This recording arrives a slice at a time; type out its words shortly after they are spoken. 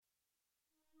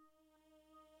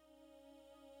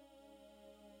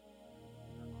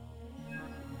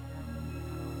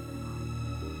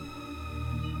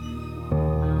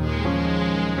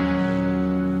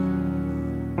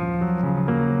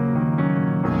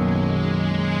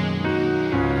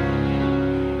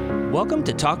Welcome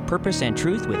to Talk Purpose and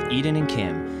Truth with Eden and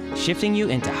Kim, shifting you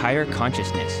into higher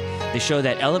consciousness, the show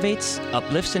that elevates,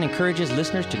 uplifts, and encourages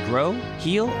listeners to grow,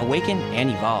 heal, awaken, and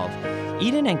evolve.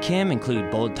 Eden and Kim include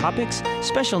bold topics,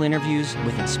 special interviews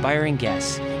with inspiring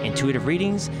guests, intuitive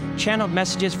readings, channeled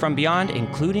messages from beyond,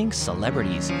 including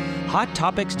celebrities, hot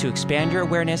topics to expand your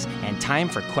awareness, and time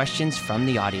for questions from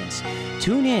the audience.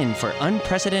 Tune in for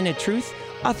unprecedented truth,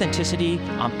 authenticity,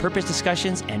 on-purpose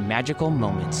discussions, and magical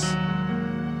moments.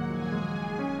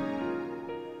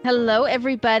 Hello,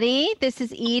 everybody. This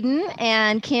is Eden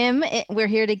and Kim. We're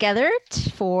here together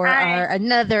for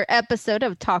another episode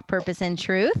of Talk Purpose and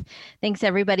Truth. Thanks,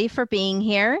 everybody, for being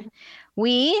here.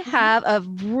 We have a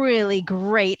really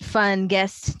great, fun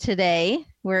guest today.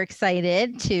 We're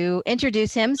excited to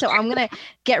introduce him. So I'm going to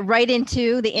get right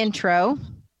into the intro.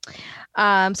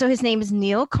 So his name is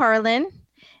Neil Carlin.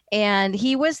 And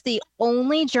he was the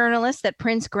only journalist that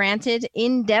Prince granted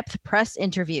in-depth press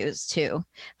interviews to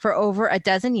for over a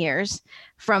dozen years,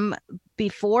 from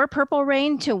before Purple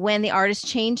Rain to when the artist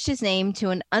changed his name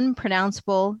to an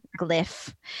unpronounceable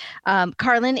glyph.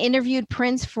 Carlin interviewed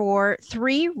Prince for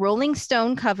 3 Rolling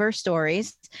Stone cover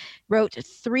stories, wrote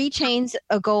 3 Chains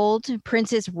of Gold,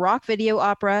 Prince's rock video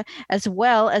opera, as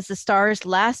well as the Star's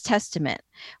Last Testament,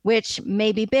 which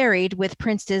may be buried with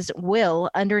Prince's will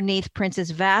underneath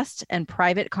Prince's vast and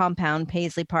private compound,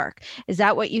 Paisley Park. Is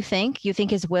that what you think? You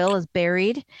think his will is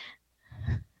buried?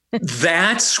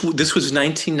 This was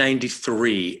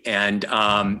 1993, and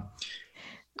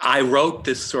I wrote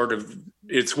this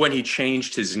it's when he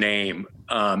changed his name,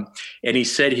 and he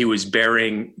said he was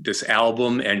burying this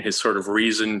album, and his sort of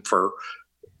reason for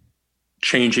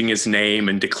changing his name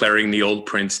and declaring the old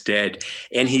Prince dead.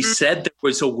 And he said there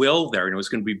was a will there, and it was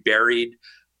going to be buried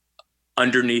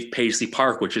underneath Paisley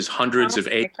Park, which is hundreds of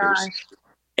acres. Gosh.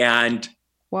 And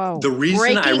the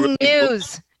reason Breaking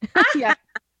news. Yeah.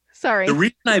 Sorry. The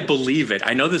reason I believe it,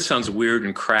 I know this sounds weird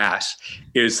and crass,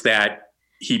 is that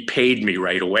he paid me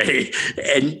right away.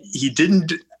 And he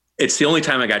didn't, it's the only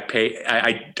time I got paid.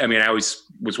 I mean, I was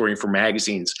working for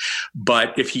magazines,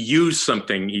 but if he used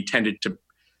something, he tended to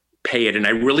pay it. And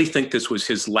I really think this was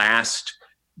his last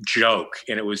joke.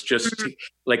 And it was just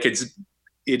like,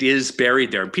 it is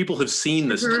buried there. People have seen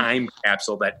this time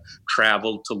capsule that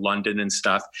traveled to London and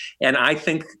stuff. And I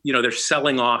think, they're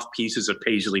selling off pieces of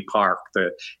Paisley Park, the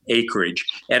acreage.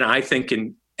 And I think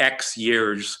in X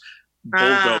years,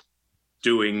 Bulldogs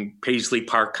doing Paisley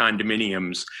Park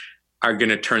condominiums are going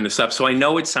to turn this up. So I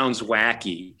know it sounds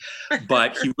wacky,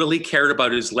 but he really cared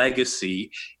about his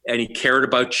legacy, and he cared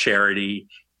about charity.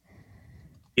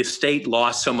 The estate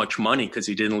lost so much money because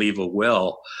he didn't leave a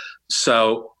will.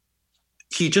 So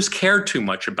he just cared too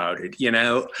much about it,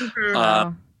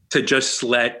 to just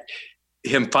let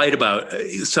him fight about.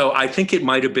 So I think it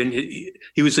might have been,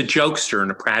 he was a jokester and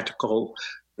a practical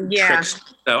trickster.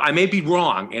 So I may be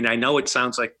wrong. And I know it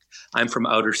sounds like I'm from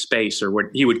outer space, or what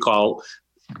he would call,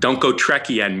 don't go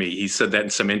Trekkie on me. He said that in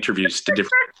some interviews to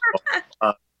different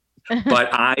people. But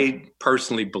I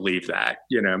personally believe that,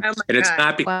 and it's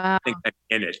not because I think I'm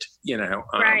in it,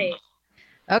 Right.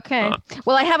 Okay.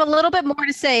 Well, I have a little bit more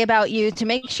to say about you to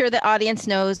make sure the audience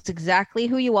knows exactly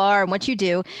who you are and what you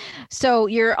do. So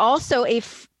you're also a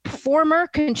former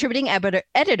contributing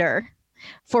editor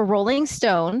for Rolling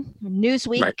Stone,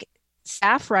 Newsweek,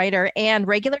 staff writer, and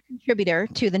regular contributor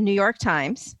to the New York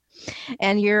Times.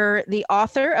 And you're the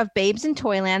author of Babes in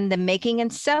Toyland, The Making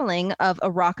and Selling of a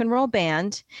Rock and Roll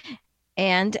Band,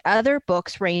 and other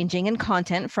books ranging in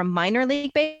content from minor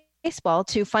league baseball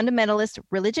to fundamentalist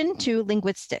religion to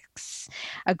linguistics,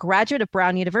 a graduate of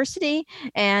Brown University,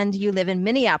 and you live in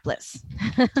Minneapolis.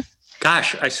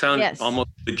 Gosh, I sound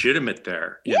almost legitimate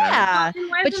there. Yeah.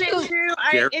 Wasn't it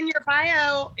true? In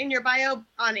your bio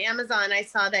on Amazon, I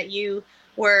saw that you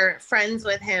were friends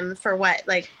with him for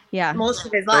most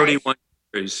of his life. 31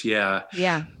 years, yeah.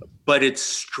 Yeah. But it's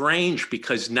strange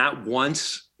because not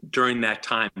once during that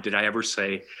time did I ever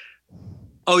say,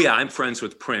 oh yeah, I'm friends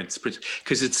with Prince,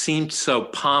 because it seemed so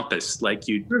pompous. Like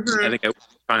I think I was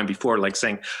trying before, like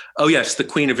saying, oh yes, the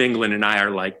Queen of England and I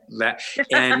are like that.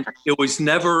 And it was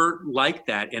never like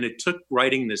that. And it took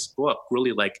writing this book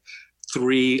really like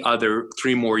 3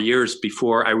 more years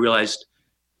before I realized,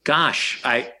 gosh,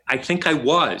 I think I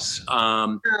was,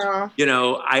 I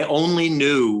only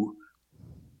knew,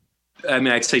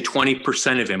 I'd say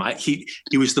 20% of him. He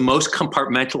was the most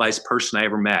compartmentalized person I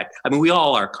ever met. We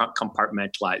all are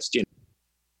compartmentalized,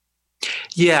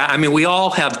 Yeah, we all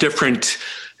have different,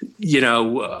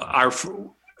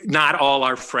 not all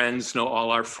our friends know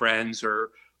all our friends, or,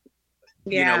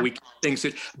 we things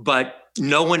that, but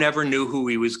no one ever knew who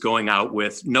he was going out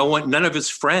with. None of his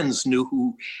friends knew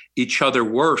who each other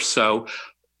were. So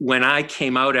when I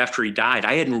came out after he died,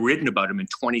 I hadn't written about him in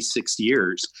 26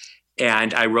 years.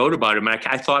 And I wrote about him, and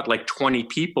I thought like 20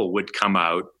 people would come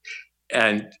out,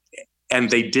 and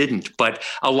they didn't. But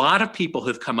a lot of people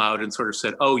have come out and sort of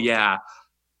said, oh yeah,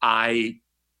 I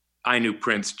knew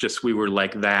Prince, just we were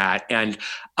like that. And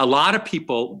a lot of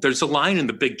people, there's a line in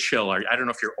The Big Chill. I don't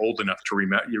know if you're old enough to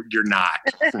remember, you're not.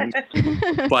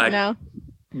 But no.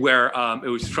 Where it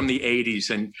was from the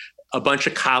 80s, and a bunch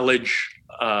of college,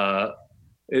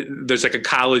 there's like a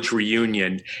college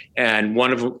reunion, and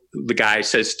one of the guys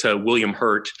says to William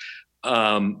Hurt,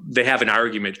 they have an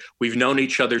argument. We've known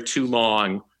each other too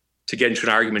long to get into an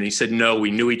argument. He said, no,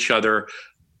 we knew each other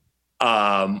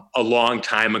a long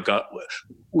time ago.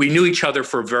 We knew each other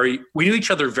very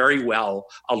well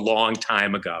a long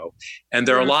time ago. And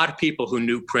there are a lot of people who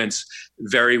knew Prince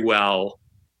very well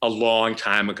a long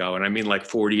time ago. And I mean like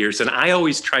 40 years. And I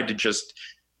always tried to just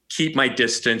keep my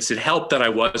distance. It helped that I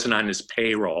wasn't on his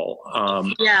payroll.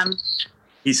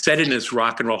 He said in his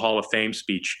Rock and Roll Hall of Fame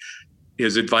speech,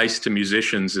 his advice to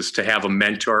musicians is to have a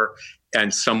mentor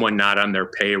and someone not on their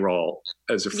payroll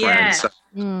as a friend.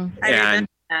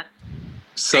 Yeah.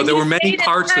 So there were many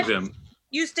parts of him.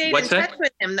 You stayed in touch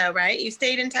with him though, right? You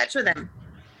stayed in touch with him.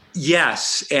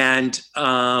 Yes. And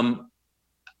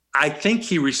I think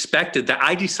he respected that.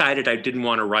 I decided I didn't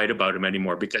want to write about him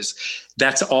anymore, because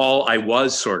that's all I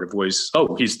was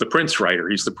he's the Prince writer.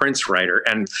 He's the Prince writer.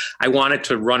 And I wanted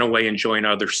to run away and join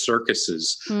other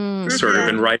circuses sort of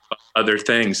and write about other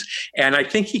things. And I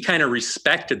think he kind of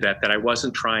respected that I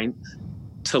wasn't trying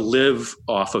to live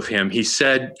off of him. He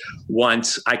said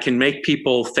once, I can make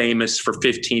people famous for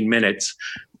 15 minutes,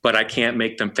 but I can't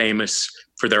make them famous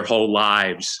for their whole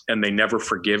lives, and they never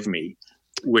forgive me.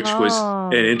 Which was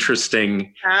an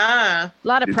interesting a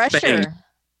lot of pressure.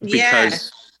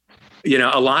 Because,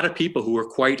 a lot of people who were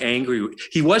quite angry.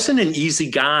 He wasn't an easy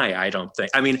guy, I don't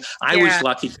think. I mean, I was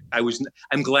lucky.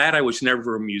 I'm glad I was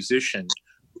never a musician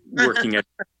working at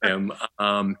him.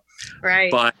 Right.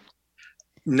 But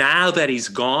now that he's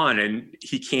gone and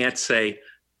he can't say,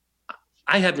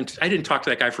 I didn't talk to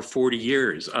that guy for 40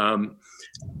 years.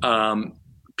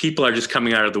 People are just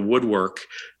coming out of the woodwork,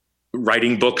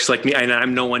 writing books like me, and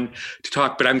I'm no one to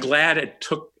talk, but I'm glad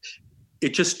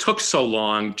it just took so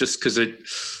long, just because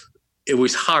it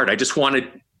was hard. I just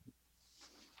wanted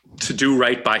to do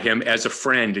right by him as a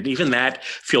friend. And even that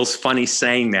feels funny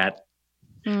saying that,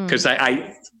 because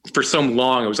I for so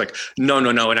long, I was like, no.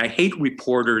 And I hate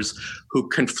reporters who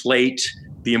conflate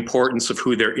the importance of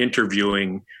who they're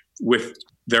interviewing with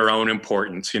their own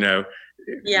importance.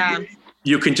 Yeah.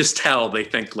 You can just tell they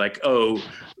think like, oh,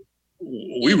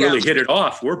 we really hit it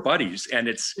off. We're buddies. And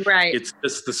it's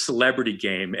just the celebrity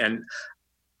game. And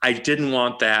I didn't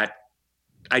want that.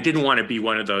 I didn't want to be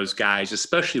one of those guys,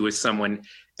 especially with someone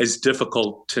as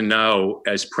difficult to know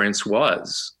as Prince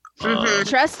was.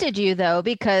 Trusted you though,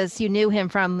 because you knew him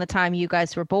from the time you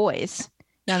guys were boys.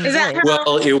 Is that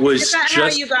how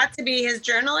you got to be his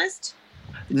journalist?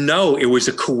 No, it was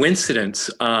a coincidence.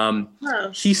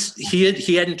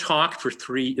 He hadn't talked for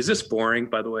 3. Is this boring,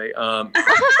 by the way?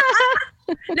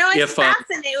 No, it's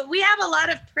fascinating. We have a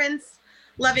lot of Prince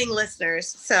loving listeners.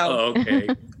 So okay.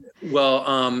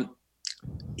 Well,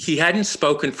 he hadn't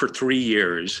spoken for 3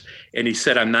 years, and he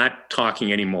said, "I'm not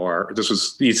talking anymore."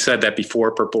 He said that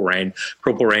before Purple Rain.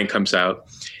 Purple Rain comes out,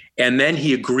 and then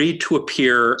he agreed to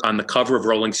appear on the cover of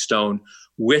Rolling Stone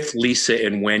with Lisa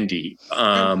and Wendy.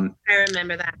 I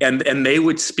remember that. And they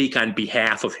would speak on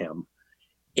behalf of him.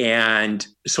 And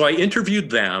so I interviewed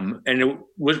them, and it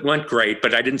went great,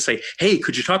 but I didn't say, hey,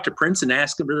 could you talk to Prince and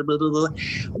ask him, blah, blah, blah, blah.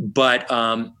 But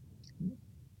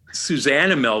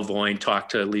Susanna Melvoin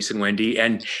talked to Lisa and Wendy,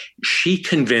 and she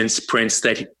convinced Prince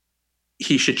that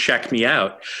he should check me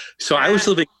out. So I was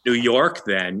living in New York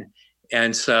then.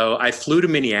 And so I flew to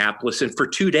Minneapolis, and for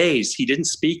 2 days, he didn't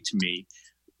speak to me.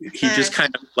 He just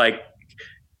kind of like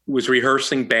was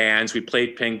rehearsing bands. We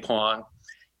played ping pong.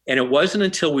 And it wasn't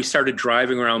until we started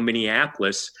driving around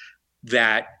Minneapolis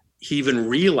that he even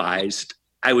realized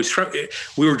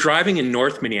we were driving in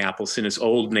North Minneapolis in his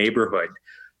old neighborhood.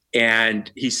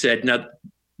 And he said, now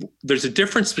there's a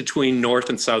difference between North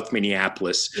and South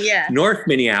Minneapolis. Yeah. North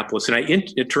Minneapolis. And I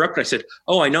interrupted. I said,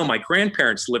 oh, I know, my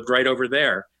grandparents lived right over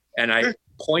there. And I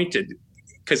pointed,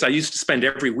 because I used to spend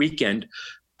every weekend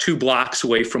 2 blocks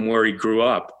away from where he grew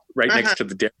up, right next to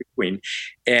the Dairy Queen.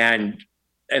 And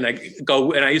I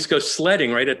used to go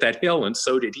sledding right at that hill, and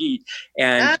so did he.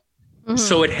 And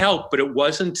so it helped, but it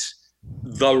wasn't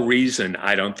the reason,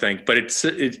 I don't think. But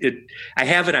I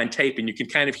have it on tape, and you can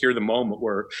kind of hear the moment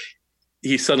where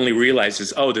he suddenly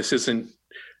realizes, oh, this isn't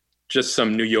just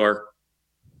some New York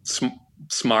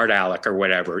smart aleck or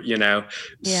whatever, you know?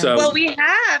 Yeah. So well, we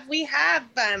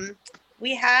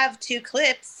have 2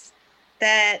 clips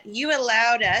that you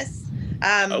allowed us.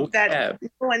 That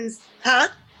one's, huh?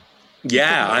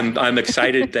 Yeah, I'm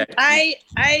excited that I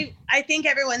think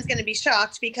everyone's going to be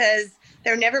shocked because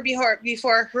there never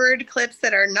before heard clips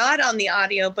that are not on the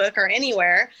audiobook or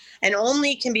anywhere and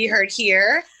only can be heard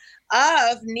here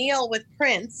of Neil with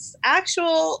Prince,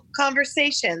 actual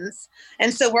conversations.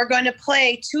 And so we're going to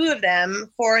play 2 of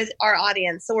them for our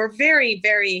audience. So we're very,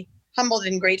 very humbled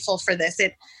and grateful for this.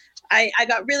 I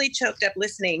got really choked up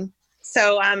listening.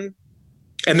 So and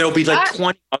there'll be like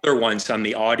 20 other ones on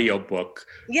the audiobook.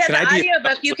 Yeah, the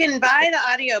audiobook, you can buy the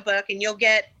audiobook and you'll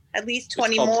get at least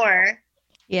 20 more.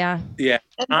 Yeah. Yeah.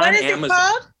 And what is Amazon, it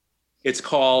called? It's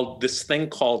called This Thing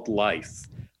Called Life.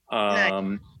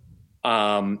 Nice.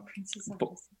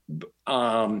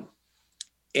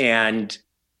 And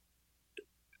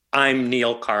I'm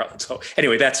Neil Carlin. So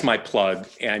anyway, that's my plug.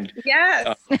 And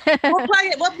yes, we'll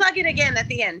plug it again at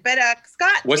the end. But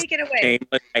Scott, take it away.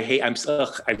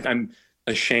 I'm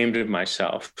ashamed of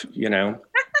myself. You know,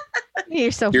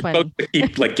 you're so funny. Supposed to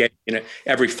keep like getting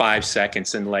every 5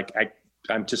 seconds, and like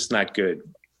I'm just not good.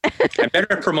 I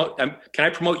better promote. Can I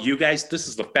promote you guys? This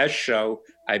is the best show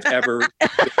I've ever.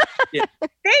 Yeah.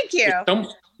 Thank you.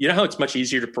 You know how it's much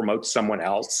easier to promote someone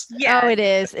else? Yeah. Oh, it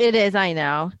is. It is. I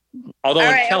know. Although,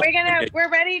 all right, we're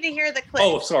ready to hear the clip.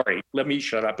 Oh, sorry. Let me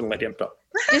shut up and let him talk.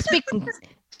 Just speak.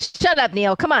 Shut up,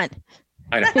 Neil. Come on.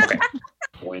 I know. Okay.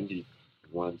 Wendy,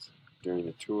 once during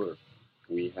the tour,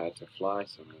 we had to fly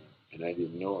somewhere, and I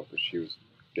didn't know it, but she was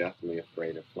deathly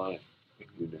afraid of flying.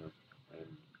 You know,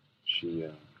 and she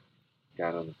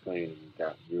got on the plane and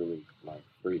got really like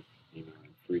freaked, you know,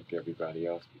 and freaked everybody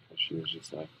else because she was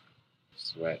just like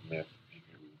sweating everything.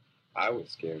 And I was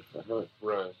scared for her.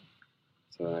 Right.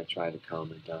 So I tried to calm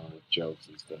her down with jokes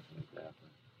and stuff like that,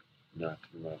 but not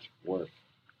too much work.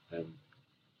 And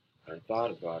I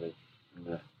thought about it,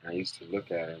 and I used to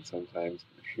look at her, and sometimes,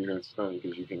 you know, it's funny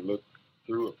because you can look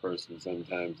through a person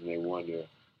sometimes and they wonder,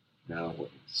 now what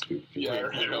is stupid? Yeah,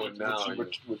 you know, now.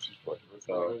 Which is funny.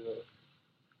 So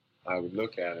I would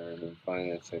look at her, and then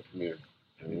finally I'd say, come here.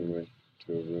 And we went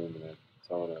to a room, and I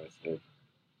told her, I said,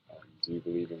 do you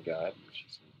believe in God? And she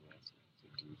said, yes. I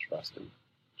said, do you trust him?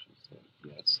 She said,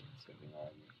 yes. I said, then are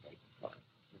you like fine?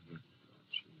 Mm-hmm.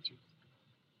 She just,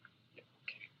 yeah,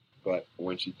 okay. But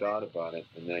when she thought about it,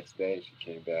 the next day she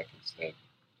came back and said,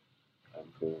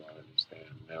 I'm cool, I understand.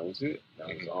 And that was it. That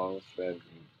was all it said.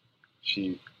 And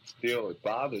she still, it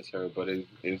bothers her, but it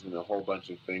isn't a whole bunch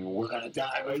of things, we're going to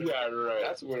die. Yeah, right.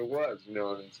 That's what it was, you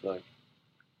know, and it's like,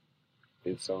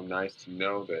 it's so nice to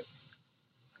know that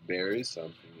there is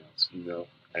something else, you know,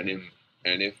 and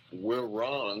if we're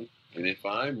wrong, and if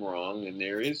I'm wrong, and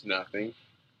there is nothing,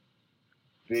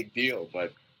 big deal,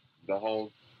 but the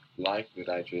whole life that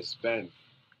I just spent,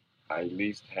 I at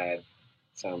least had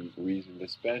some reason to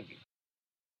spend it.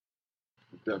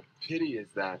 The pity is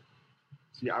that,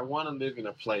 see, I want to live in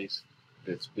a place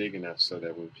that's big enough so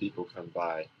that when people come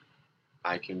by,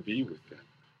 I can be with them.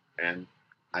 And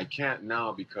I can't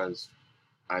now because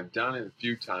I've done it a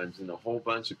few times and a whole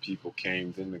bunch of people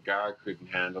came, then the guard couldn't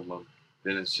handle them.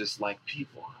 Then it's just like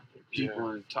people out there. People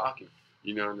aren't talking,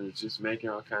 you know, and they're just making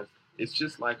all kinds. It's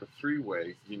just like a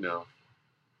freeway, you know.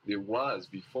 It was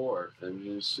before, and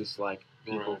it's just like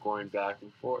people going back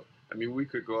and forth. I mean, we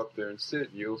could go up there and sit,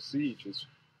 and you'll see just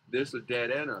there's a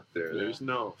dead end up there. Yeah. There's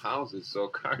no houses, so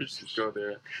cars just go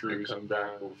there and come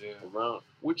back around,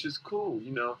 which is cool,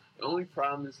 you know. The only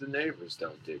problem is the neighbors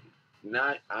don't dig it. And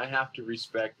I have to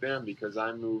respect them because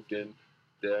I moved in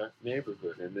their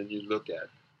neighborhood. And then you look at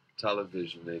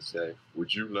television, they say,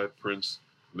 would you let Prince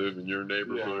live in your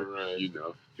neighborhood? Yeah, right. You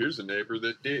know, here's a neighbor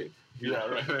that did. Yeah,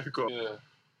 right. Cool. Yeah.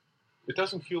 It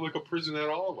doesn't feel like a prison at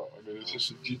all, though. I mean, it's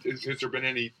just, has there been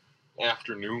any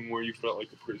afternoon where you felt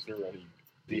like a prisoner?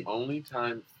 The only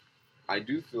time I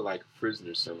do feel like a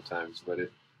prisoner sometimes, but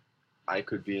I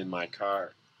could be in my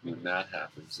car when that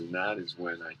happens, and that is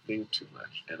when I think too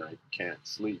much and I can't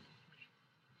sleep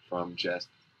from just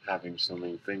having so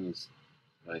many things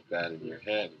like that in your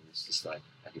head. And it's just like,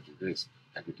 I could do this,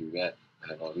 I could do that.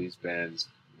 I have all these bands,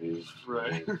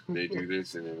 they do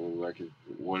this, and then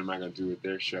what am I going to do with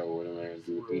their show? What am I going to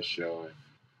do with this show?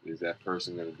 And is that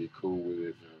person going to be cool with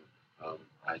it?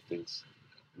 I think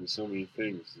there's so many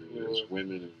things. There's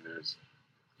women, and there's,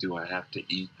 do I have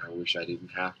to eat? I wish I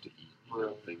didn't have to eat. You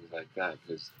know, things like that,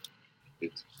 because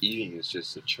eating is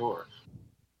just a chore.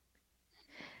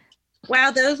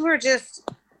 Wow, those were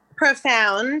just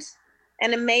profound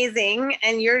and amazing.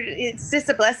 And it's just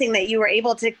a blessing that you were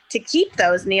able to keep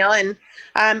those, Neil. And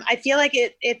I feel like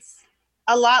it's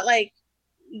a lot like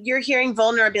you're hearing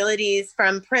vulnerabilities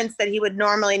from Prince that he would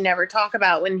normally never talk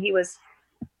about when he was,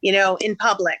 in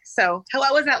public. So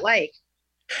what was that like?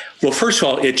 Well, first of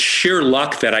all, it's sheer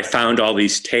luck that I found all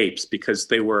these tapes, because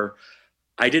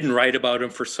I didn't write about them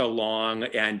for so long,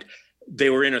 and they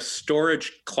were in a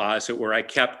storage closet where I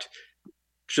kept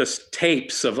just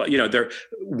tapes of, they're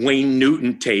Wayne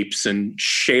Newton tapes and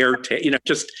Cher tapes,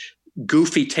 just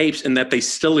goofy tapes, and that they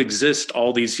still exist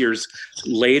all these years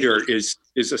later is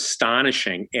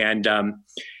astonishing. And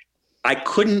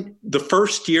the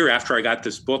first year after I got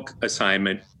this book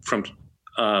assignment from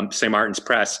St. Martin's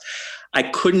Press, I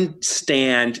couldn't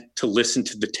stand to listen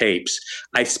to the tapes.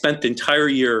 I spent the entire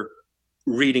year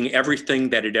reading everything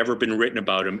that had ever been written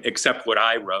about him, except what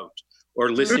I wrote,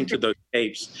 or listening to those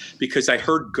tapes, because I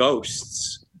heard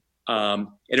ghosts. And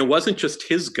it wasn't just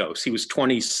his ghosts. He was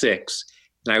 26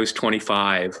 and I was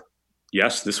 25.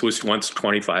 Yes, this was once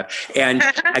 25. And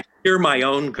I could hear my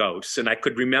own ghosts, and I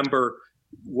could remember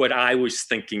what I was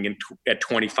thinking at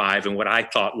 25 and what I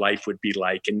thought life would be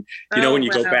like. And, when you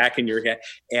go back in your head,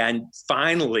 and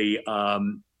finally, I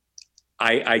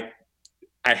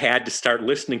had to start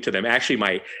listening to them.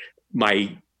 Actually,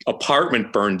 my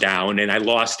apartment burned down, and I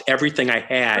lost everything I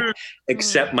had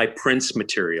except my Prince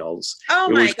materials. Oh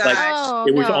my gosh.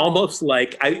 It was almost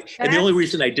like and the only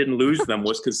reason I didn't lose them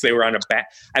was because they were on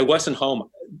I wasn't home.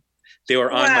 They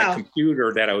were on my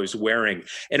computer that I was wearing.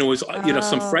 And it was,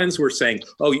 some friends were saying,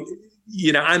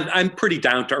 I'm pretty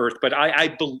down to earth, but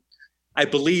I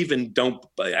believe in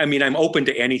I'm open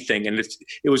to anything. And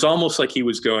it was almost like he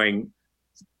was going,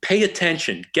 pay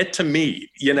attention, get to me,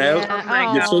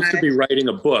 Yeah. You're supposed to be writing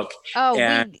a book.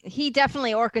 He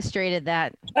definitely orchestrated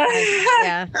that.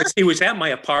 Yeah. He was at my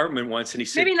apartment once, and he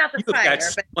said, maybe not the "You've fire, got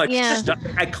so much stuff.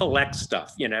 I collect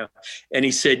stuff, and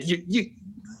he said,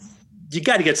 you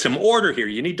got to get some order here.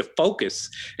 You need to focus."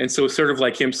 And so sort of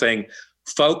like him saying,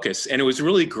 focus. And it was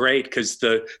really great because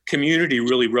the community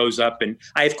really rose up. And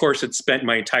I, of course, had spent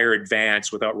my entire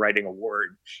advance without writing a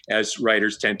word, as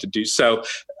writers tend to do. So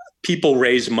people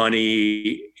raised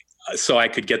money so I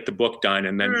could get the book done.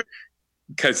 And then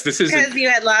because you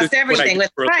had lost everything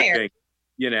with fire.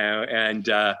 And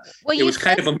it was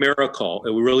kind of a miracle.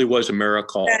 It really was a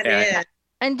miracle.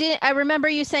 And I remember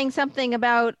you saying something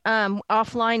about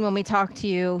offline when we talked to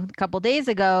you a couple days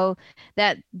ago,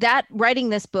 that writing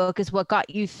this book is what got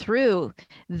you through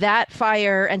that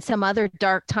fire and some other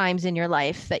dark times in your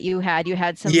life that you had. You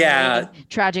had some really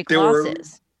tragic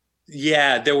losses.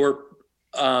 There were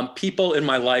people in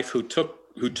my life who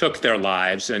took their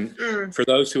lives. And for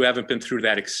those who haven't been through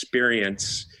that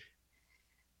experience,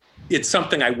 it's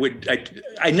something I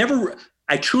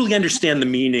truly understand the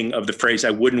meaning of the phrase, I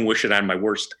wouldn't wish it on my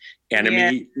worst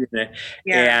enemy.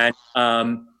 Yeah.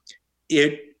 And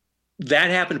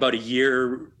that happened about a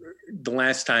year, the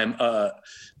last time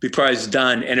before I was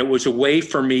done. And it was a way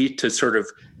for me to sort of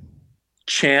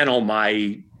channel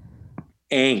my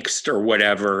angst or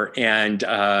whatever. And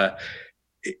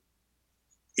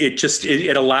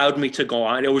it allowed me to go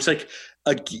on. It was like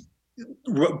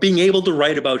being able to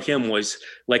write about him was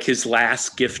like his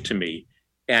last gift to me.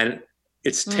 And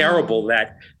it's terrible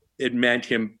that it meant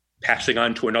him passing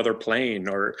on to another plane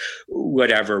or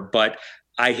whatever. But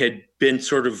I had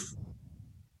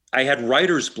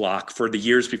writer's block for the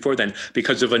years before then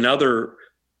because of another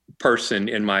person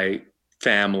in my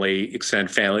family,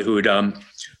 extended family, who'd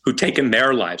taken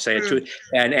their lives.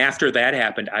 And after that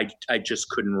happened, I just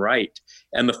couldn't write.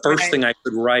 And the first thing I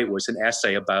could write was an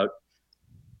essay about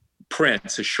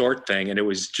Prince, a short thing, and it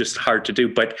was just hard to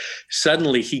do. But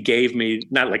suddenly he gave me,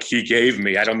 not like he gave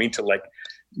me, I don't mean to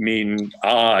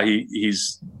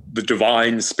he's the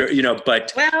divine spirit,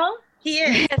 but he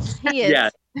is. He is. Yeah.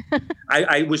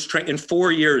 I was trying, in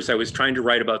 4 years, I was trying to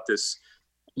write about this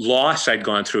loss I'd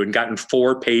gone through and gotten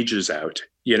 4 pages out,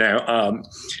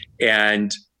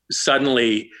 and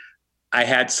suddenly I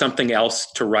had something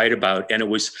else to write about. And it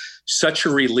was such a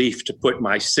relief to put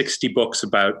my 60 books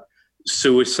about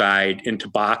suicide into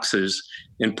boxes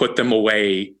and put them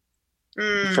away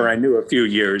for I knew a few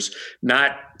years,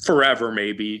 not forever,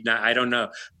 maybe, I don't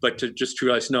know, but to just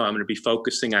realize, no, I'm going to be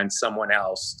focusing on someone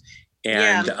else.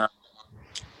 And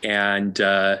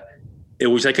it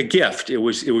was like a gift. It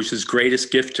was his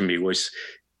greatest gift to me. Was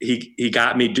he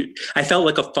got me? I felt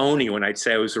like a phony when I'd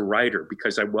say I was a writer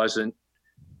because I wasn't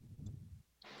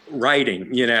writing.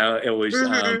 It was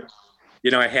I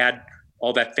had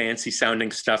all that fancy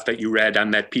sounding stuff that you read on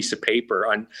that piece of paper.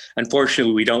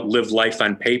 Unfortunately, we don't live life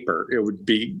on paper. It would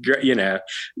be, for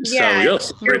real.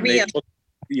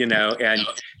 you know,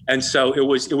 and so it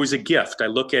was a gift. I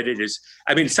look at it as,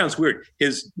 I mean, it sounds weird.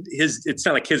 It's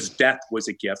not like his death was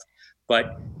a gift,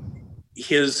 but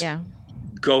his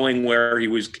going where he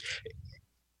was,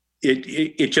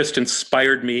 it just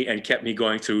inspired me and kept me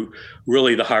going through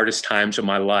really the hardest times of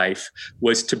my life,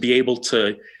 was to be able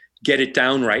to get it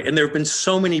down right. And there have been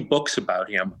so many books about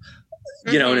him,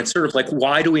 you know, and it's sort of like,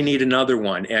 why do we need another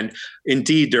one? And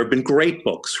indeed, there have been great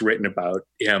books written about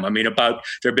him. I mean, there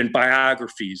have been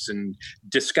biographies and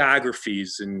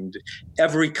discographies and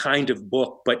every kind of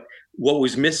book. But what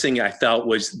was missing, I felt,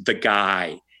 was the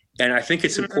guy. And I think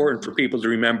it's important for people to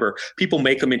remember, people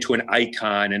make him into an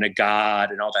icon and a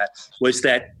god and all that, was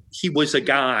that he was a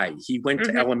guy. He went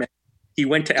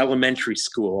to elementary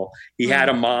school. He had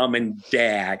a mom and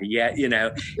dad. Yeah, you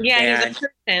know. Yeah, he's a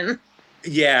person.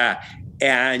 Yeah.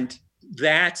 And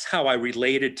that's how I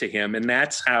related to him. And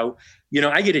that's how, you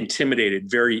know, I get intimidated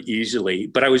very easily,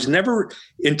 but I was never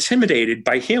intimidated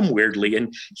by him, weirdly.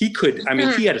 And he could, I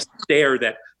mean, he had a stare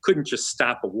that couldn't just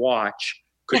stop a watch,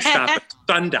 could stop a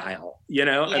sundial, you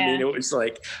know? Yeah. I mean, it was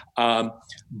like,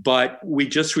 but we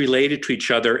just related to each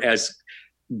other as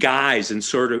guys and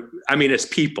sort of, I mean, as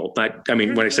people, not, I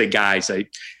mean, when I say guys,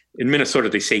 in Minnesota,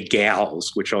 they say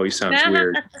gals, which always sounds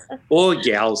weird. All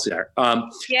gals there.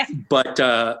 But,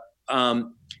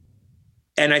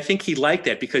 and I think he liked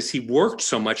that because he worked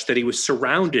so much that he was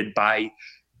surrounded by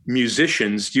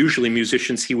musicians, usually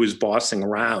musicians he was bossing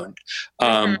around,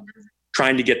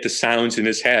 trying to get the sounds in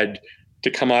his head to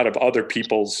come out of other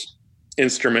people's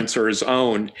instruments or his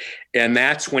own. And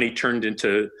that's when he turned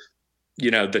into,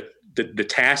 you know, the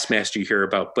taskmaster you hear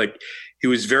about. But he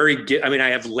was very, I mean, I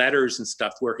have letters and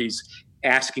stuff where he's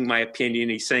asking my opinion.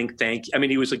 He's saying thank you. I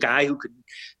mean, he was a guy who could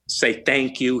say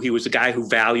thank you. He was a guy who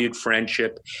valued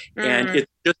friendship. And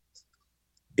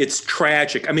it's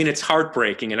tragic. I mean, it's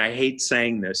heartbreaking, and I hate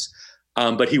saying this,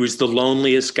 but he was the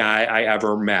loneliest guy I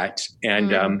ever met.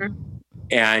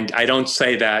 And I don't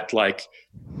say that like,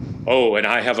 oh, and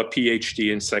I have a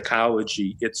PhD in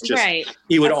psychology. It's just,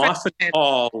 he would often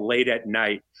call late at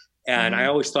night. And I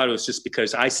always thought it was just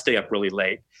because I stay up really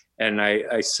late. And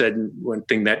I said one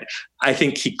thing that I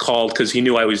think he called because he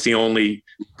knew I was the only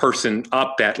person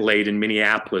up that late in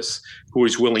Minneapolis who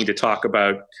was willing to talk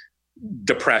about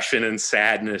depression and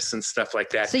sadness and stuff like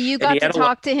that. So you got to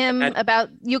talk to him about,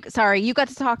 you got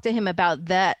to talk to him about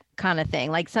that kind of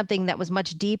thing, like something that was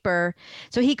much deeper.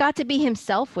 So he got to be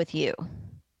himself with you.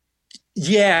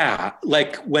 Yeah.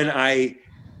 Like when I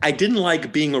didn't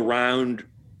like being around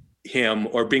him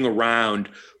or being around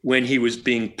when he was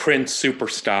being Prince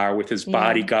superstar with his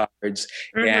bodyguards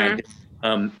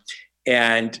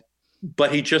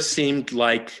but he just seemed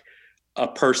like a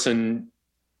person,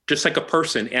 just like a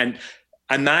person. And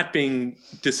I'm not being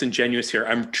disingenuous here.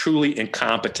 I'm truly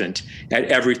incompetent at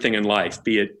everything in life,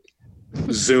 be it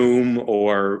Zoom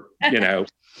or, you know,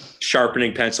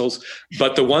 sharpening pencils.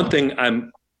 But the one thing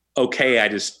I'm okay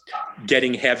at is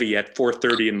getting heavy at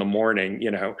 4:30 in the morning, you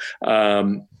know.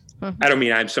 I don't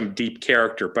mean I'm some deep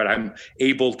character, but I'm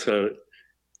able to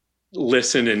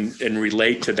listen and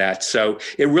relate to that. So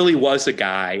it really was a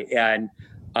guy. And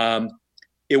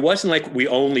it wasn't like we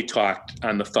only talked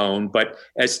on the phone, but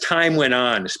as time went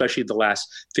on, especially the last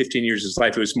 15 years of his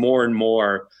life, it was more and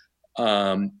more,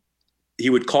 he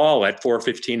would call at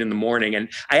 4:15 in the morning. And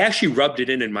I actually rubbed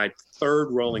it in my third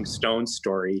Rolling Stones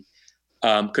story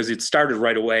because it started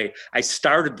right away. I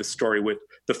started the story with,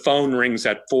 the phone rings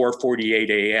at 4:48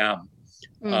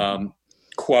 a.m.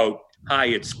 Quote, "Hi,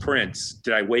 it's Prince.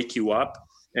 Did I wake you up?"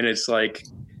 And it's like,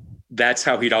 that's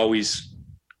how he'd always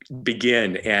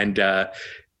begin. And it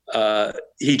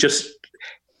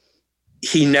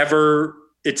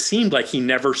seemed like he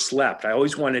never slept. I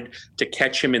always wanted to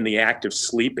catch him in the act of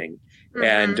sleeping.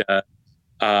 And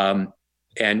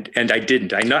I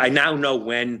didn't. I now know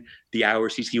when the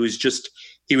hours he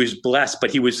was blessed,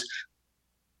 but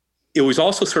it was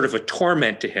also sort of a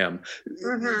torment to him.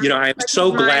 You know, I'm so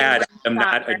glad I'm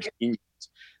not a genius.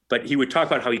 But he would talk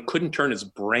about how he couldn't turn his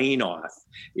brain off.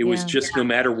 It was just no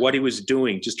matter what he was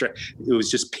doing, it was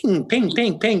just ping, ping,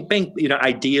 ping, ping, ping. You know,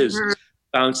 ideas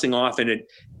bouncing off,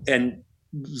 and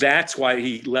that's why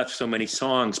he left so many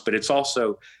songs. But it's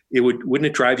also, wouldn't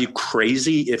it drive you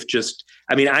crazy if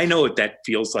I mean, I know what that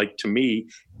feels like to me,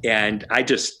 and I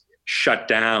just shut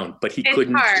down. But he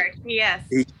couldn't. It's hard, yes.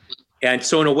 And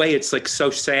so in a way, it's like so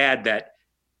sad that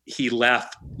he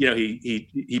left, you know,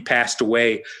 he passed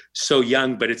away so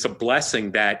young, but it's a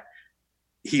blessing that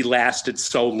he lasted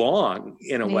so long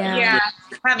in a way. Yeah,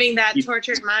 having that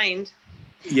tortured mind.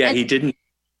 Yeah, he didn't,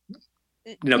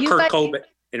 you know, Kurt Cobain.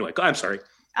 Anyway, I'm sorry.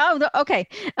 Oh, okay.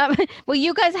 Well,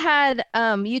 you guys had,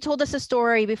 you told us a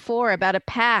story before about a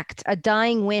pact, a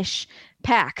dying wish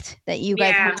pact that you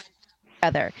guys had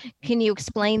together. Can you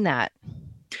explain that?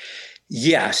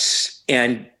 Yes.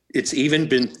 And it's even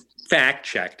been fact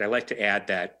checked. I like to add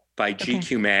that by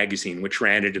GQ magazine, which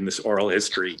ran it in this oral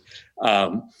history.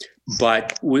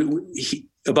 But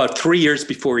about 3 years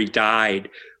before he died,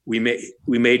 we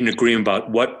made an agreement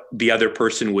about what the other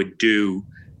person would do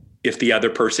if the other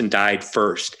person died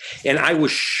first. And I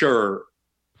was sure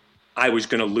I was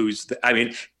going to lose. I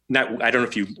don't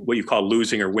know what you call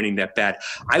losing or winning that bet.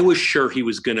 I was sure he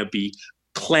was going to be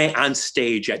playing on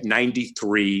stage at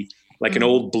 93, like an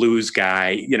old blues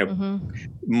guy,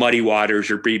 Muddy Waters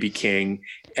or B.B. King,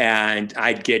 and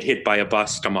I'd get hit by a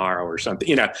bus tomorrow or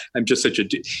something. I'm just such a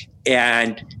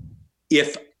and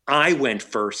if I went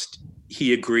first,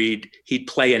 he agreed he'd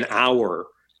play an hour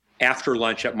after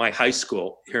lunch at my high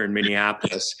school here in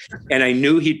Minneapolis. And I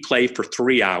knew he'd play for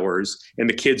 3 hours and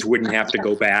the kids wouldn't have to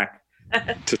go back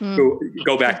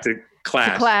to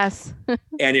class.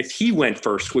 And if he went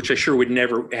first, which I sure would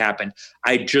never happen,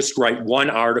 I'd just write one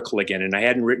article again, and I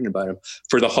hadn't written about him,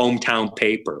 for the hometown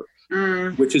paper,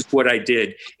 which is what I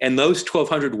did. And those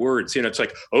 1,200 words, it's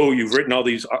like, oh, you've written all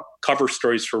these cover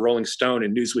stories for Rolling Stone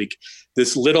and Newsweek.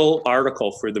 This little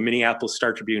article for the Minneapolis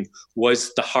Star-Tribune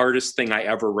was the hardest thing I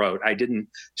ever wrote. I didn't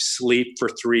sleep for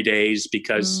 3 days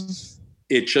because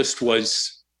it just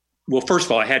was, well, first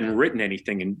of all, I hadn't written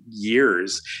anything in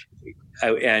years.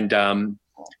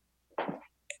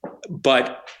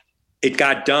 But it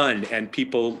got done and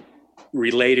people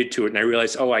related to it. And I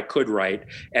realized, I could write.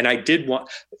 And I did want,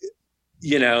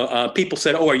 people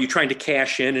said, are you trying to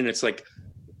cash in? And it's like,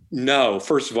 no,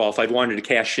 first of all, if I'd wanted to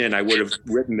cash in, I would have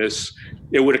written this.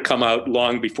 It would have come out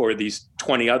long before these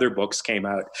 20 other books came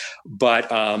out.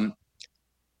 But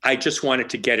I just wanted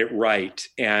to get it right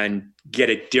and get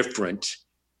it different.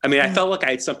 I mean, I felt like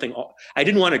I had something. I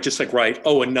didn't want to just write,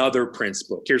 another Prince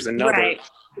book. Here's another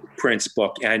Prince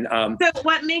book. And so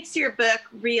what makes your book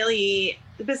really,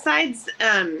 besides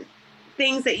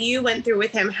things that you went through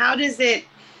with him,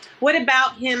 what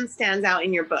about him stands out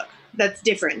in your book that's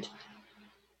different?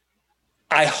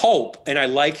 I hope, and I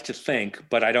like to think,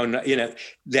 but I don't know,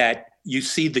 that you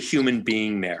see the human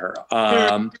being there.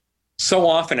 So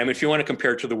often, if you want to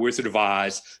compare it to the Wizard of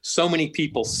Oz, so many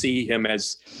people see him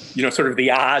as, sort of the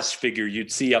Oz figure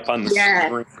you'd see up on the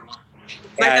screen.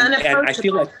 And I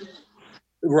feel like,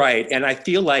 and I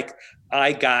feel like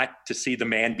I got to see the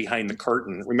man behind the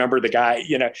curtain. Remember the guy,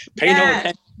 pay no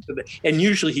attention to and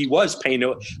usually he was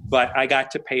but I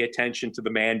got to pay attention to the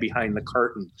man behind the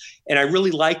curtain. And I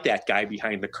really liked that guy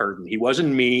behind the curtain. He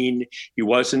wasn't mean. He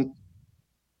was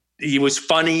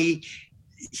funny.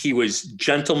 He was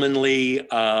gentlemanly.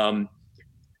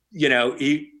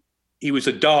 He was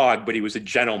a dog, but he was a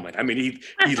gentleman. I mean,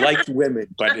 he liked women,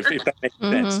 but if that makes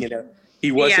sense,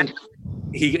 he wasn't.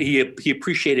 He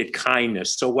appreciated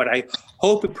kindness. So what I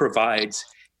hope it provides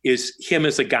is him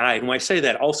as a guy. And when I say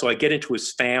that, also I get into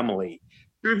his family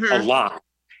a lot,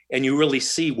 and you really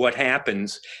see what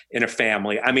happens in a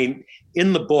family. I mean,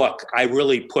 in the book, I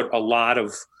really put a lot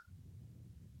of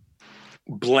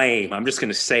blame, I'm just going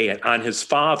to say it, on his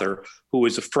father, who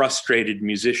was a frustrated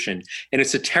musician. And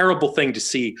it's a terrible thing to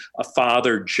see a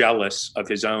father jealous of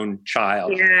his own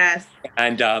child. Yes.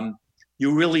 And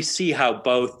you really see how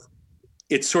both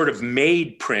it sort of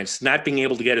made Prince, not being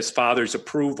able to get his father's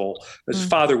approval. His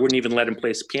father wouldn't even let him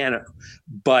play his piano.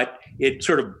 But it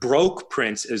sort of broke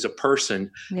Prince as a person,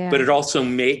 but it also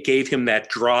gave him that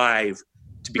drive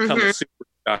to become a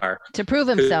superstar. To prove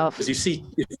himself. Because you see,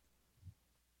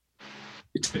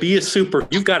 to be a super,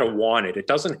 you've got to want it. It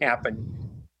doesn't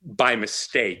happen by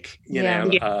mistake, you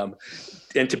know.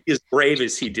 And to be as brave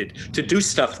as he did, to do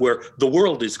stuff where the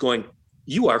world is going,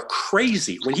 you are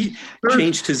crazy. When he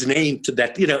changed his name to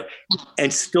that,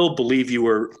 and still believe you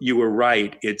were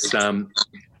right. It's so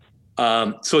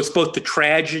it's both the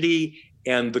tragedy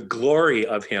and the glory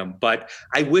of him. But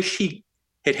I wish he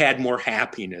had more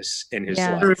happiness in his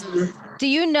life. Do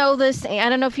you know this? I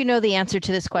don't know if you know the answer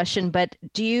to this question, but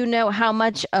do you know how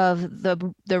much of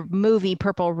the movie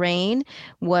Purple Rain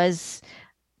was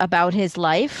about his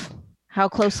life? How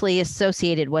closely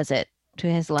associated was it to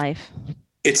his life?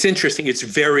 It's interesting. It's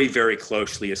very, very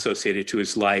closely associated to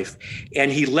his life.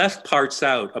 And he left parts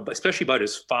out, especially about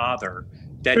his father,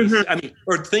 that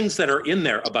or things that are in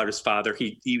there about his father.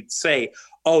 He'd say,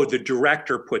 oh, the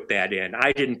director put that in.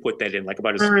 I didn't put that in, like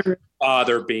about his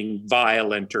father being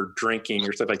violent or drinking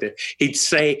or stuff like that. He'd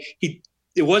say,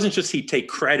 it wasn't just he'd take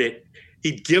credit,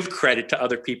 he'd give credit to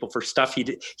other people for stuff he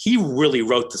did. He really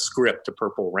wrote the script to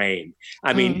Purple Rain.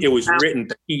 I mean, it was written,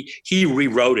 but he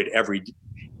rewrote it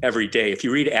every day. If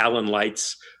you read Alan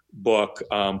Light's book,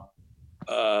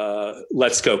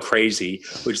 Let's Go Crazy,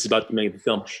 which is about the making of the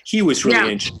film, he was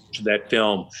really into that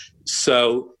film.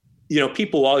 So,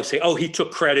 people always say, oh, he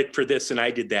took credit for this and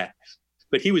I did that.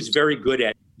 But he was very good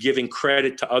at giving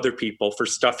credit to other people for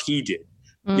stuff he did.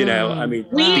 I mean,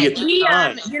 we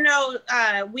got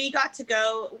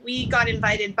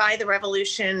invited by the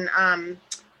Revolution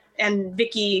and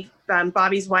Vicky,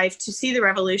 Bobby's wife, to see the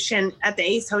Revolution at the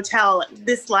Ace Hotel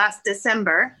this last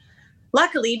December,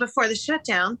 luckily before the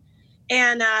shutdown.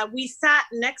 And we sat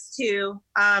next to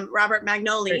Albert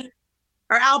Magnoli. Okay.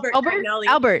 Albert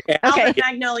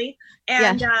Magnoli.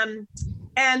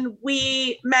 And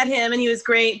we met him, and he was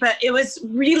great. But it was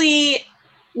really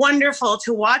wonderful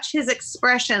to watch his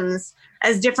expressions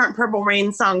as different Purple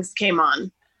Rain songs came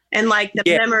on, and like the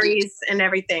memories and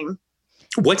everything.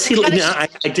 What's he like?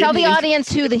 Tell the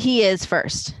audience who he is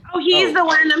first. Oh, he's the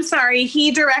one. I'm sorry.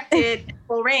 He directed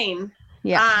Purple Rain.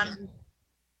 Yeah.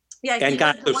 And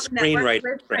got the screenwriter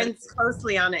with Prince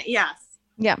closely on it. Yes.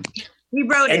 Yeah. He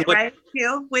wrote it, right?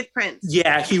 Too, with Prince.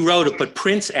 Yeah, he wrote it, but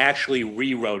Prince actually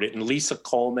rewrote it, and Lisa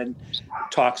Coleman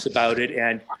talks about it.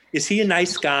 And is he a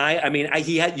nice guy? I mean,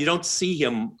 you don't see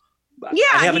him.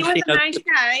 Yeah, he was a nice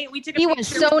guy. We took a picture. He was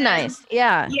so nice.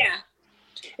 Yeah. Yeah.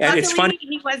 And it's funny.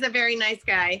 He was a very nice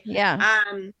guy. Yeah.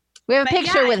 We have a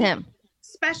picture with him.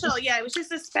 Special. Yeah, it was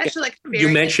just a special experience. You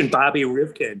mentioned Bobby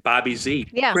Rivkin, Bobby Z.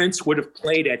 Yeah. Prince would have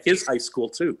played at his high school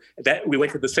too. That we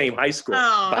went to the same high school.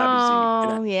 Bobby Z.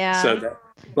 Oh, yeah. So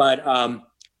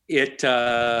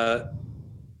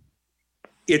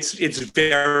it's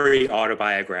very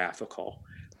autobiographical.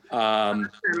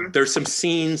 There's some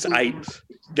scenes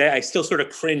that I still sort of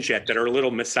cringe at that are a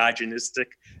little misogynistic,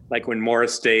 like when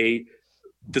Morris Day.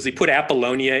 Does he put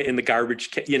Apollonia in the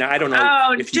garbage can? I don't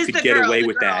know if you could get away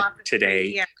with that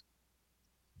today.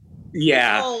 Yeah.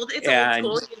 It's old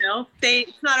school,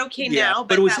 it's not okay now.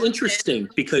 But it was interesting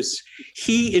because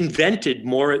he invented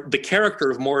the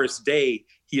character of Morris Day,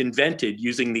 he invented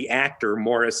using the actor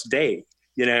Morris Day,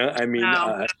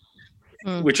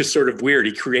 which is sort of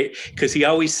weird. Because he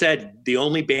always said the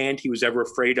only band he was ever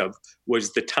afraid of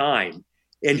was The Time.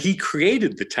 And he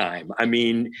created The Time. I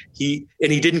mean, he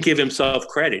didn't give himself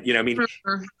credit.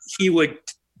 He would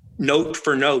note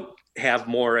for note have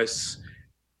Morris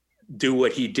do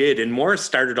what he did. And Morris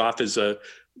started off as a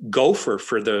gopher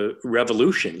for the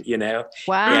Revolution,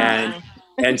 Wow.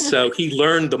 And so he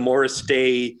learned the Morris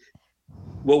Day,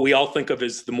 what we all think of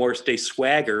as the Morris Day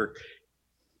swagger,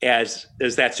 as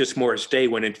that's just Morris Day,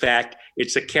 when in fact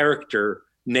it's a character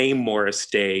named Morris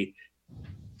Day,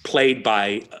 played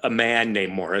by a man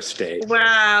named Morris Day.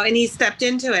 Wow, and he stepped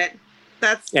into it.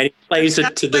 And he plays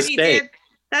it to this day.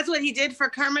 That's what he did for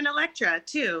Carmen Electra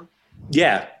too.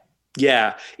 Yeah.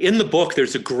 In the book,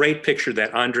 there's a great picture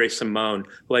that Andre Simone,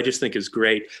 who I just think is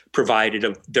great, provided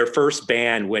of their first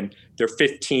band when they're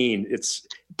 15.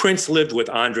 Prince lived with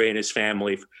Andre and his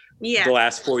family the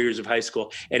last 4 years of high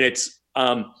school. And it's,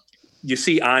 you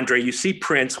see Andre, you see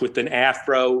Prince with an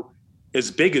afro as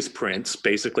big as Prince,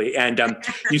 basically. And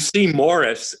you see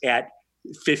Morris at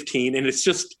 15, and it's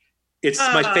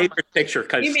my favorite picture.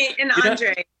 You mean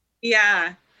Andre?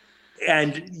 Yeah.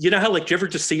 And you know how, do you ever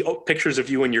just see pictures of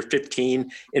you when you're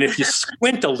 15? And if you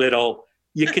squint a little,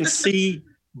 you can see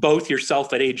both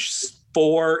yourself at age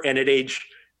 4 and at age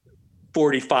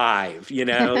 45,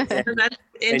 That's interesting.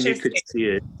 And you could see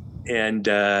it.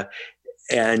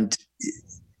 And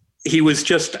he was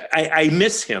just, I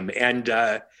miss him. And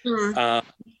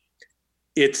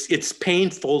it's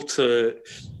painful to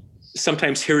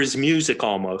sometimes hear his music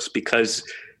almost, because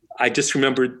I just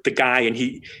remember the guy, and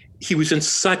he was in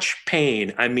such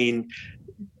pain. I mean,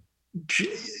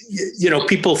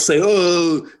 people say,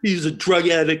 oh, he's a drug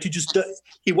addict.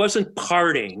 He wasn't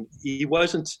partying. He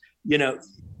wasn't,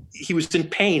 he was in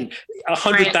pain.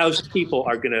 100,000 people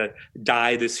are going to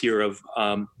die this year of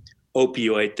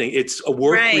opioid thing. It's a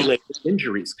work-related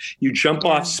injuries. You jump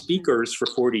off speakers for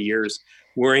 40 years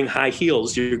wearing high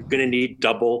heels, you're going to need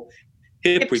double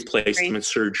hip replacement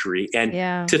surgery.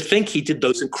 And to think he did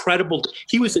those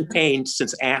he was in pain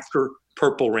since after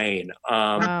Purple Rain.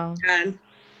 Wow.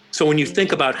 So when you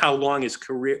think about how long his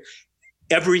career,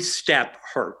 every step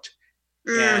hurt.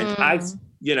 And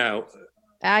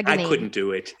agony. I couldn't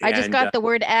do it. I just got the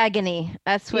word agony.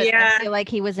 That's what I feel like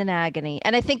he was in agony.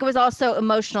 And I think it was also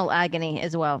emotional agony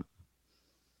as well.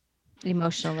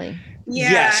 Emotionally.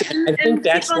 Yeah. Yes. I think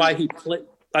that's why he played.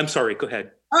 I'm sorry, go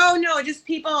ahead. Oh, no, just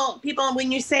people,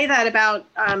 when you say that about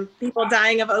people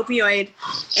dying of opioid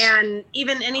and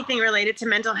even anything related to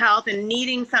mental health and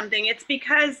needing something, it's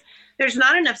because there's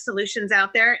not enough solutions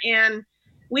out there. And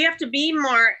we have to be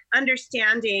more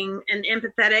understanding and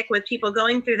empathetic with people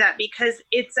going through that, because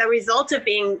it's a result of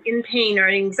being in pain or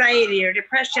anxiety or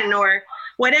depression or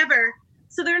whatever.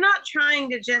 So they're not trying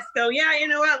to just go, yeah, you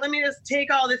know what, let me just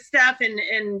take all this stuff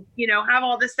and you know, have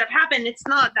all this stuff happen. It's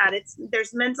not that.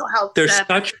 There's mental health There's stuff.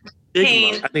 such stigma.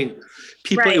 Pain. I mean,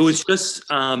 people, Right. it was just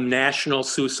National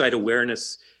Suicide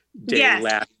Awareness Day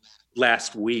Yes.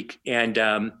 last week. And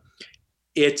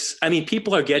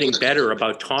people are getting better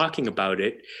about talking about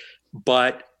it,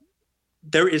 but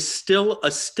there is still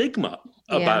a stigma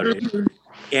about it.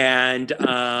 And,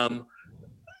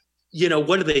 you know,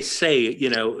 what do they say? You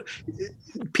know,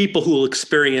 people who will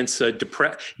experience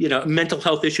mental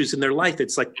health issues in their life,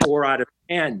 it's like 4 out of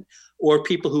 10. Or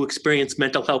people who experience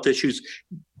mental health issues.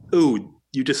 Ooh,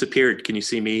 you disappeared. Can you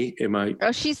see me? Am I?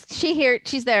 Oh, she's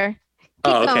there.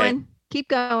 Oh, okay. Keep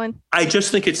going. I just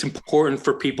think it's important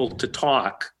for people to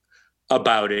talk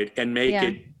about it and make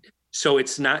it so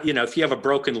it's not, you know, if you have a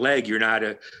broken leg,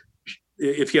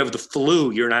 if you have the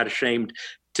flu, you're not ashamed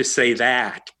to say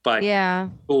that. But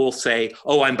people will say,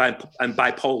 oh, I'm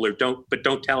bipolar,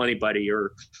 don't tell anybody,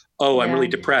 or I'm really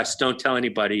depressed, don't tell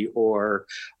anybody, or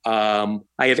I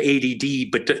have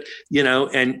ADD, but you know,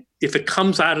 and if it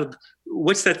comes out of,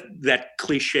 what's that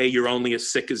cliche, you're only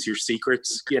as sick as your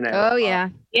secrets, you know? Oh yeah.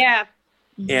 Yeah.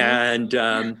 And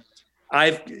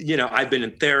I've been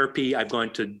in therapy, I've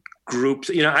gone to groups,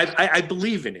 you know, I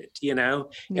believe in it, you know,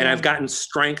 and I've gotten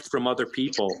strength from other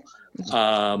people,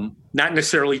 not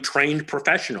necessarily trained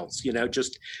professionals, you know,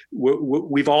 just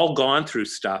we've all gone through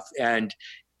stuff, and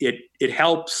it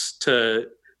helps to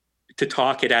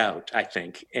talk it out, I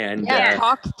think. And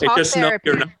talk just know therapy.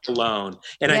 you're not alone.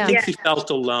 And I think he felt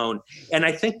alone. And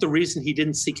I think the reason he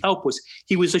didn't seek help was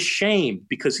he was ashamed,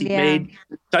 because he made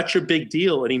such a big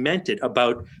deal, and he meant it,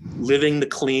 about living the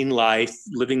clean life,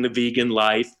 living the vegan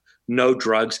life, no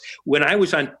drugs. When I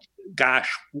was on,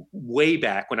 way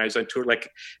back when I was on tour,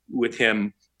 like with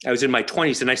him, I was in my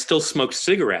 20s and I still smoked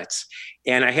cigarettes,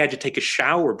 and I had to take a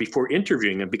shower before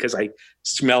interviewing him because I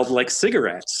smelled like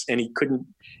cigarettes, and he couldn't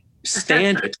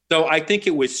stand it. So I think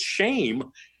it was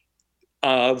shame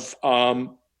of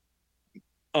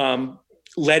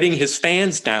letting his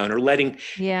fans down, or letting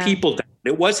people down.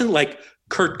 It wasn't like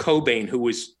Kurt Cobain,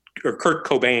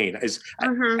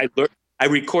 I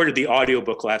recorded the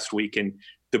audiobook last week, and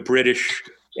the British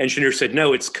engineer said,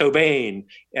 no, it's Cobain.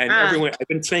 And everyone, I've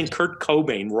been saying Kurt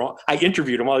Cobain wrong. I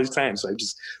interviewed him all these times, so I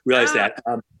just realized that.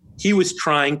 He was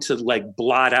trying to like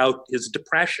blot out his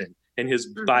depression and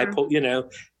his bipolar, you know,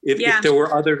 if there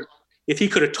were if he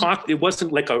could have talked, it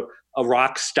wasn't like a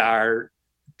rock star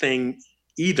thing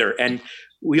either. And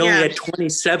we only had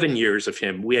 27 years of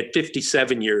him. We had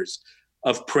 57 years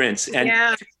of Prince. And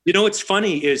you know, what's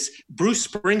funny is Bruce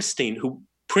Springsteen, who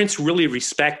Prince really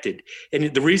respected.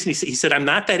 And the reason he said, I'm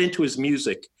not that into his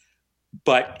music,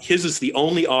 but his is the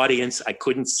only audience I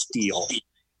couldn't steal.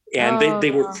 And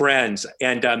they were friends.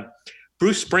 And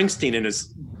Bruce Springsteen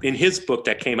in his book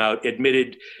that came out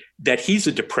admitted that he's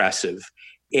a depressive.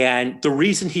 And the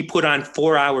reason he put on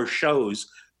 4-hour shows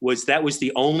was that was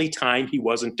the only time he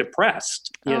wasn't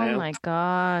depressed. You know? My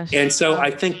gosh. And so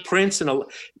I think Prince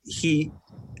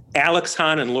Alex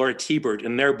Hahn and Laura T-Bird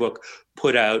in their book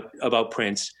put out about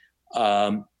Prince,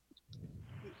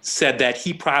 said that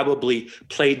he probably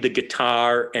played the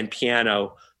guitar and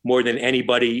piano more than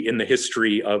anybody in the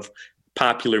history of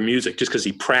popular music, just because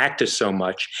he practiced so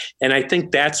much. And I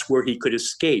think that's where he could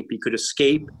escape. He could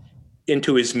escape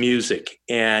into his music.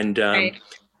 And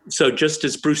so just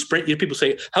as Bruce Springsteen, people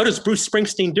say, how does Bruce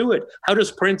Springsteen do it? How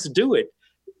does Prince do it?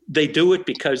 They do it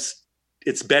because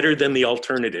it's better than the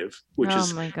alternative, which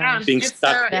is being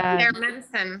stuck. Their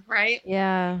medicine, right?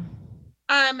 Yeah.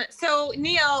 So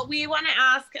Neil, we want to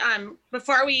ask,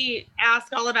 before we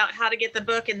ask all about how to get the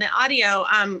book and the audio,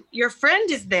 your friend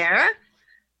is there,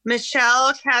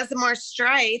 Michelle Casimir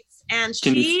Streitz, and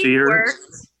she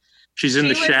works. She's in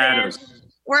the shadows.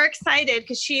 We're excited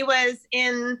because she was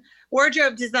in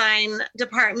wardrobe design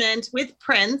department with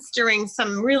Prince during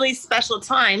some really special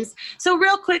times. So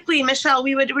real quickly, Michelle,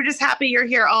 we're just happy you're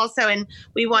here also, and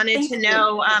we wanted to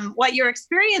know what your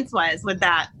experience was with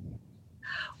that.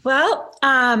 Well,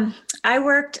 I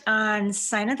worked on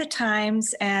Sign of the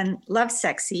Times and Love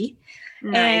Sexy.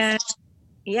 Nice. And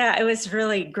yeah, it was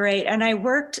really great. And I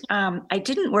worked, I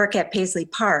didn't work at Paisley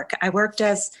Park. I worked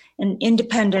as an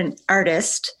independent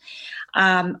artist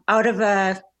out of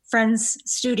a friend's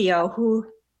studio who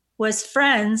was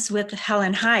friends with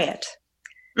Helen Hyatt.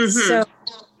 So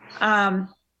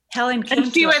Helen came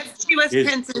and she was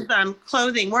Prince's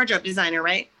clothing wardrobe designer,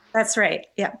 right? That's right.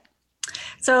 Yeah.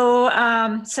 So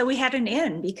so we had an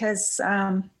in because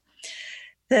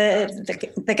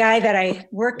the guy that I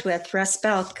worked with, Russ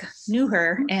Belk, knew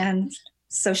her, and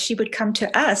so she would come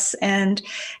to us and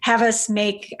have us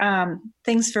make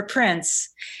things for Prince.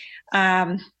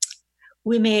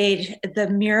 We made the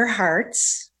mirror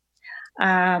hearts,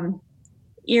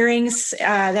 earrings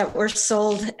that were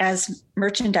sold as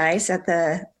merchandise at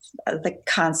the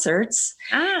concerts.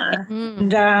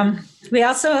 And we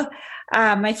also,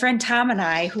 my friend Tom and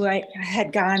I, who I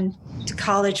had gone to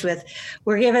college with,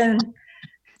 were given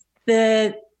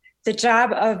the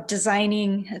job of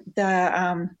designing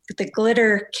the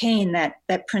glitter cane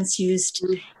that Prince used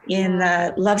in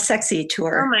the Love Sexy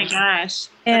tour. Oh my gosh. That's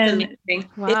And amazing.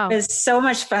 Wow. it was so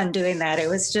much fun doing that. It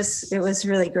was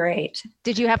really great.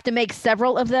 Did you have to make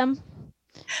several of them?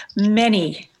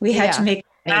 Many. We had to make.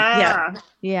 Ah.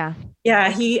 Yeah.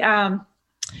 Yeah.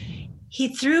 He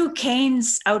threw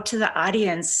canes out to the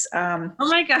audience. Oh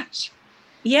my gosh.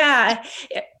 Yeah,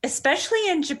 especially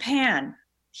in Japan.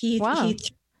 He threw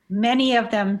many of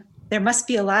them. There must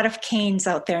be a lot of canes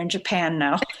out there in Japan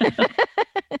now.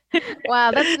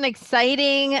 Wow, that's an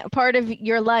exciting part of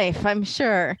your life, I'm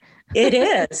sure. It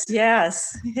is.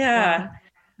 Yes. Yeah.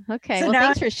 Wow. Okay. So well, now-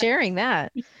 thanks for sharing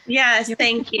that. Yes,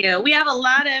 thank you. We have a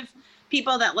lot of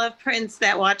people that love Prince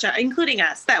that watch, including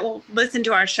us, that will listen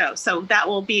to our show. So that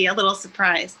will be a little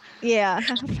surprise. Yeah.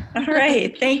 All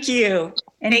right. Thank you.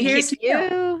 And Thank here's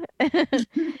You.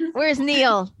 Where's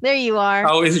Neil? There you are.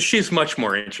 Oh, she's much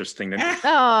more interesting than me.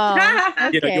 Oh,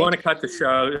 okay. You know, you want to cut the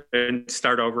show and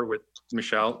start over with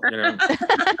Michelle? You know?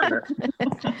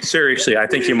 Seriously, I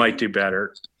think you might do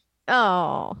better.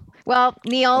 Oh, well,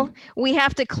 Neil, we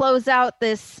have to close out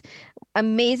this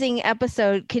amazing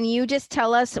episode. Can you just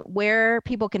tell us where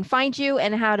people can find you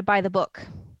and how to buy the book?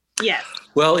 Yes.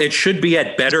 Well, it should be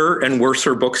at better and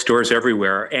worser bookstores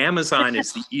everywhere. Amazon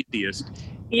is the easiest.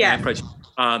 Yeah.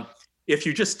 If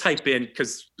you just type in,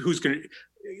 because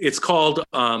it's called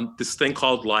this thing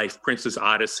called Life, Prince's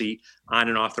Odyssey, on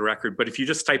and off the record. But if you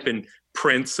just type in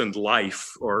Prince and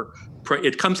Life,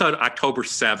 it comes out October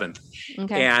 7th.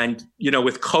 Okay. And, you know,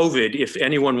 with COVID, if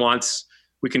anyone wants,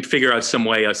 we can figure out some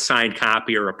way, a signed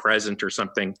copy or a present or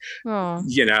something. Oh.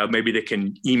 You know, maybe they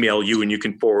can email you and you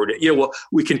can forward it. You know, well,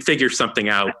 we can figure something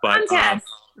out. But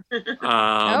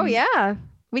Oh yeah,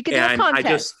 we could do a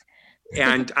contest.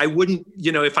 And I wouldn't,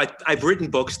 you know, if I've written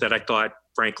books that I thought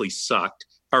frankly sucked,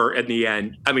 or in the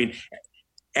end, I mean,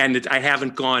 and I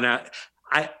haven't gone out.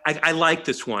 I like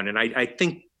this one, and I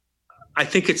think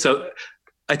it's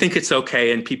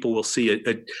okay, and people will see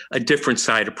a different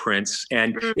side of Prince.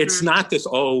 And it's not this,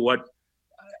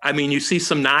 I mean, you see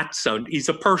some not so, he's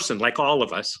a person like all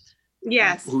of us.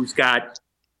 Yes. Who's got,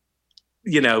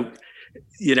 you know,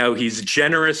 he's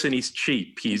generous and he's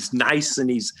cheap. He's nice and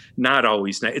he's not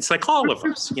always nice. It's like all of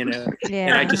us, you know. Yeah.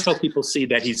 And I just hope people see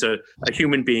that he's a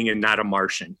human being and not a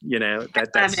Martian, you know.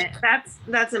 That's it.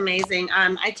 That's amazing.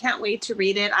 I can't wait to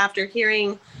read it after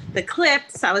hearing the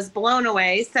clips. I was blown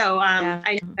away. So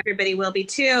I know everybody will be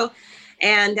too.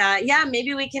 And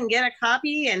maybe we can get a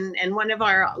copy and one of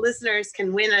our listeners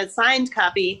can win a signed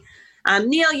copy.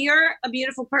 Neil, you're a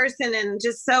beautiful person and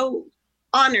just so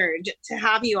honored to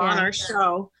have you on our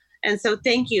show. And so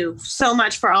thank you so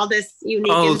much for all this unique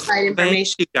inside information.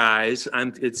 Thank you guys.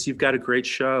 You've got a great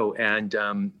show, and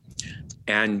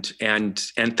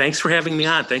thanks for having me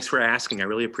on. Thanks for asking. I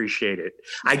really appreciate it.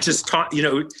 I just taught, you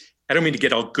know, I don't mean to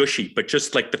get all gushy, but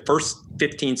just like the first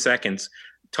 15 seconds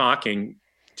talking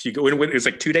to you, it was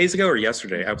like 2 days ago or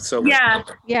yesterday. I was so yeah.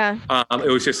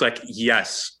 It was just like,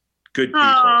 yes, good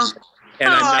people.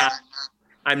 And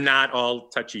I'm not all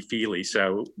touchy feely,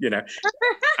 so you know,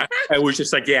 I was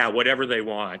just like, yeah, whatever they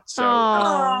want. So,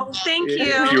 thank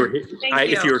you.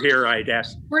 If you were here, I'd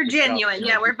ask. We're genuine.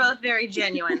 Yeah, we're both very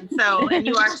genuine. So, and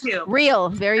you are too. Real,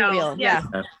 very real. Yes.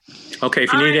 Yeah. Okay,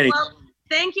 if you need any. Well,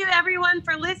 thank you everyone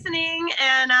for listening,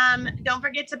 and don't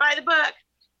forget to buy the book.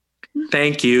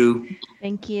 Thank you.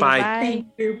 Thank you. Bye. Bye. Thank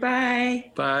you.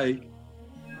 Bye. Bye.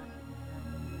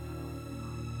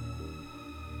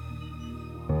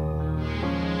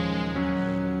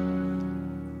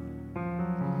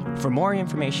 For more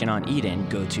information on Eden,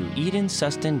 go to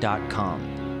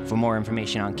edensuston.com. For more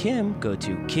information on Kim, go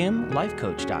to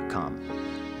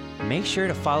kimlifecoach.com. Make sure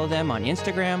to follow them on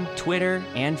Instagram, Twitter,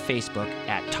 and Facebook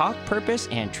at Talk Purpose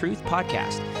and Truth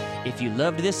Podcast. If you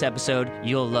loved this episode,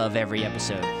 you'll love every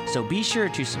episode. So be sure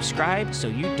to subscribe so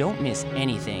you don't miss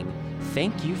anything.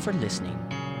 Thank you for listening.